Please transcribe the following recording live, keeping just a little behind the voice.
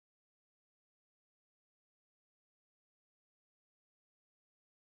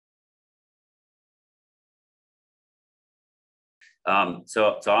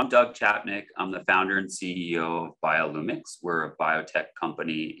So I'm Doug Chapnick. I'm the founder and CEO of BioLoomics. We're a biotech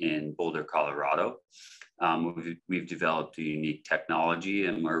company in Boulder, Colorado. We've developed a unique technology,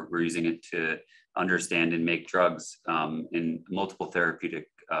 and we're using it to understand and make drugs in multiple therapeutic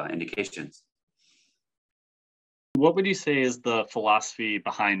indications. What would you say is the philosophy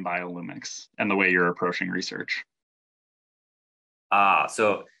behind BioLoomics and the way you're approaching research?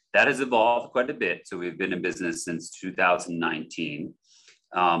 So that has evolved quite a bit. So we've been in business since 2019.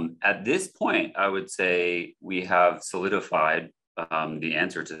 At this point, I would say we have solidified the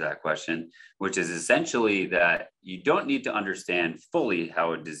answer to that question, which is essentially that you don't need to understand fully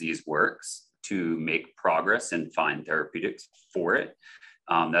how a disease works to make progress and find therapeutics for it.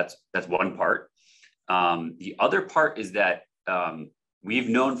 That's one part. The other part is that we've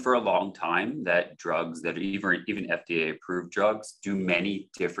known for a long time that drugs that are even FDA-approved drugs do many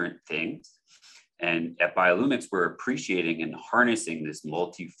different things. And at BioLoomics, we're appreciating and harnessing this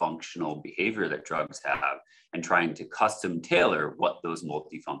multifunctional behavior that drugs have and trying to custom tailor what those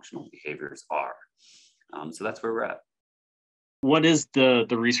multifunctional behaviors are. So that's where we're at. What is the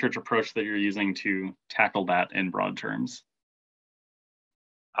research approach that you're using to tackle that in broad terms?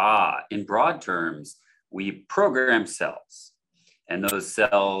 In broad terms, we program cells, and those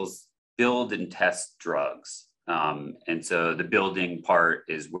cells build and test drugs. And so the building part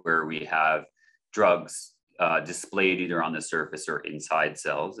is where we have drugs displayed either on the surface or inside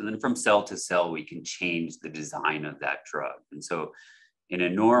cells. And then from cell to cell, we can change the design of that drug. And so in a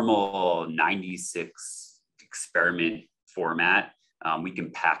normal 96 experiment format, we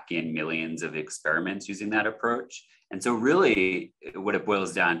can pack in millions of experiments using that approach. And so really what it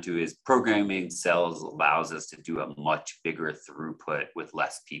boils down to is programming cells allows us to do a much bigger throughput with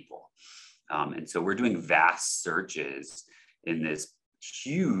less people. And so we're doing vast searches in this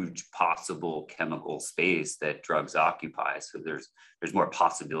huge possible chemical space that drugs occupy. So there's more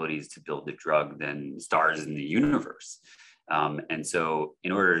possibilities to build a drug than stars in the universe. And so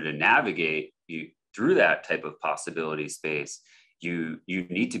in order to navigate through that type of possibility space, you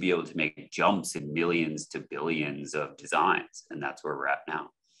need to be able to make jumps in millions to billions of designs. And that's where we're at now.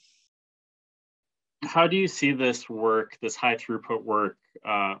 How do you see this work, this high throughput work,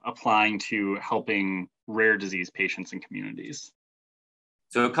 applying to helping rare disease patients and communities?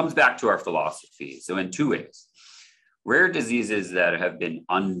 So it comes back to our philosophy. So in two ways, rare diseases that have been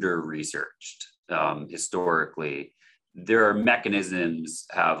under-researched historically, their mechanisms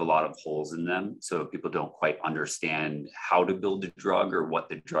have a lot of holes in them. So people don't quite understand how to build a drug or what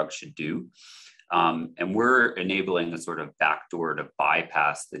the drug should do. And we're enabling a sort of backdoor to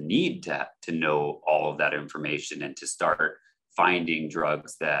bypass the need to know all of that information and to start finding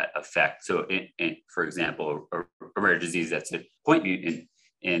drugs that affect. So for example, a rare disease that's a point mutant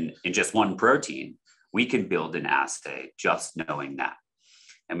in just one protein, we can build an assay just knowing that.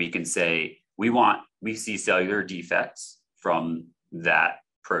 And we can say, we see cellular defects from that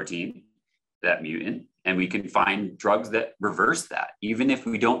protein, that mutant, and we can find drugs that reverse that, even if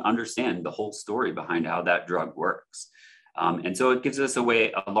we don't understand the whole story behind how that drug works. And so it gives us a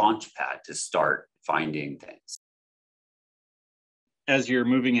launch pad to start finding things. As you're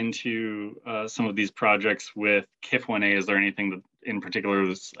moving into some of these projects with KIF1A, is there anything that in particular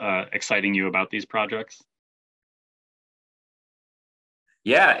is exciting you about these projects?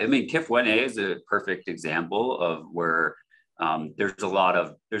 Yeah, I mean, KIF1A is a perfect example of where there's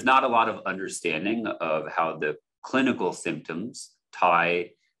not a lot of understanding of how the clinical symptoms tie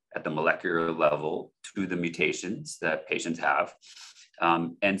at the molecular level to the mutations that patients have.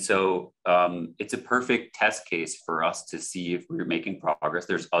 And so it's a perfect test case for us to see if we're making progress.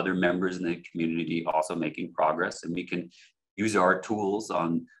 There's other members in the community also making progress, and we can use our tools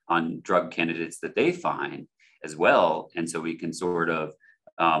on drug candidates that they find as well. And so we can sort of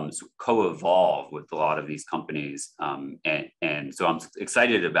co-evolve with a lot of these companies. And so I'm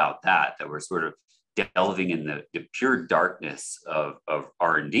excited about that we're sort of delving in the pure darkness of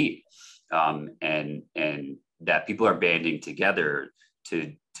R&D, and that people are banding together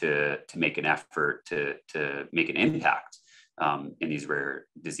to make an effort to make an impact in these rare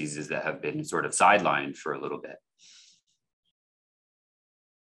diseases that have been sort of sidelined for a little bit.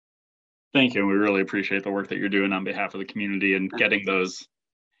 Thank you. We really appreciate the work that you're doing on behalf of the community and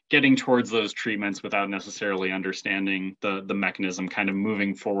getting towards those treatments without necessarily understanding the mechanism, kind of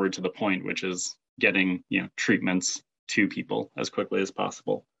moving forward to the point, which is getting treatments to people as quickly as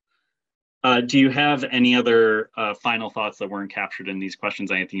possible. Do you have any other final thoughts that weren't captured in these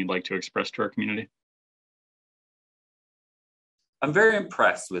questions? Anything you'd like to express to our community? I'm very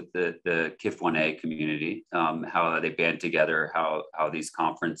impressed with the KIF1A community, how they band together, how these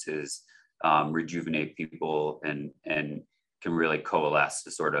conferences rejuvenate people and really coalesce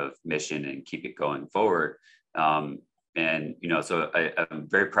the sort of mission and keep it going forward. And, you know, so I'm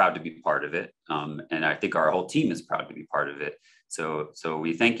very proud to be part of it. And I think our whole team is proud to be part of it. So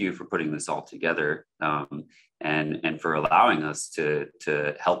we thank you for putting this all together, and for allowing us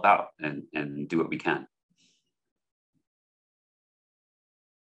to help out and do what we can.